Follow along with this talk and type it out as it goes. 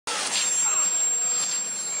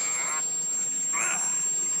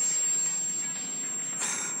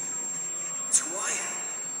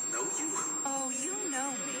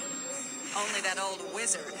know me. Only that old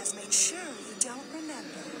wizard has made sure you don't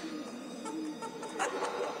remember.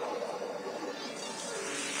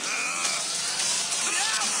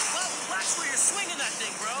 Well, watch where you're swinging that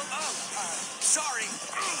thing, bro. Oh, sorry.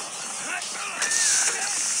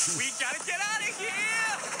 We gotta get out of here!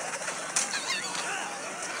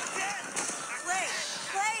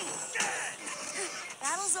 Clay!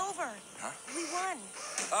 Battle's over. Huh? We won.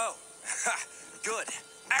 Oh, good.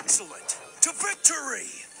 Excellent. To victory!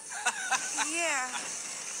 Yeah.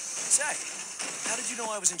 Say, how did you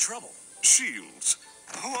know I was in trouble? Shields.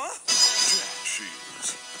 What? Jack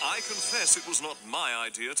Shields. I confess it was not my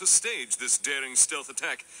idea to stage this daring stealth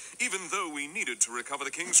attack, even though we needed to recover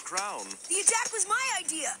the King's crown. The attack was my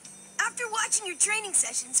idea. After watching your training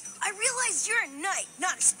sessions, I realized you're a knight,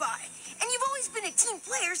 not a spy. And you've always been a team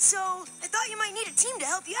player, so I thought you might need a team to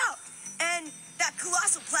help you out. And that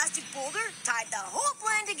colossal plastic boulder tied the whole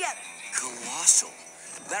plan together. Colossal.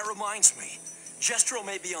 That reminds me. Jestro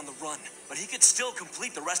may be on the run, but he could still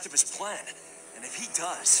complete the rest of his plan. And if he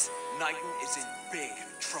does, Knighton is in big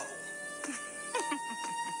trouble.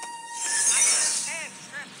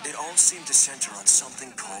 It all seemed to center on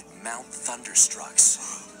something called Mount Thunderstrucks.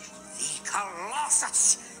 The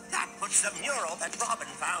Colossus! That puts the mural that Robin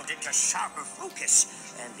found into sharper focus.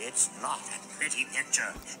 And it's not a pretty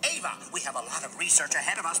picture. Ava, we have a lot of research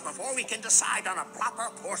ahead of us before we can decide on a proper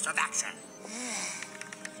course of action.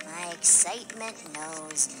 My excitement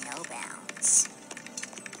knows no bounds.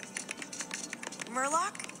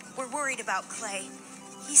 Murloc, we're worried about Clay.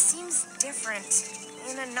 He seems different,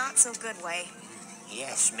 in a not-so-good way.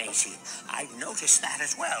 Yes, Macy, I've noticed that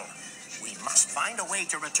as well. We must find a way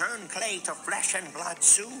to return Clay to flesh and blood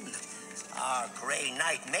soon. Our Grey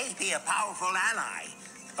Knight may be a powerful ally,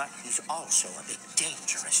 but he's also a bit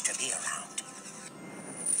dangerous to be around.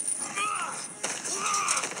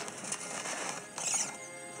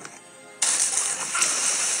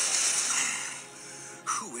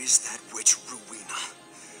 Who is that witch Rowena?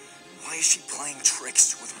 Why is she playing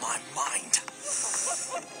tricks with my mind?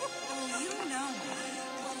 Oh, you know me.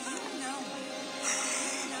 You know me.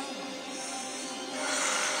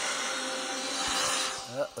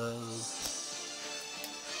 Uh-oh.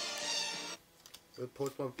 We'll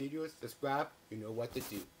post more videos, subscribe, you know what to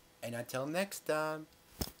do. And until next time,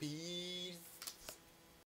 peace.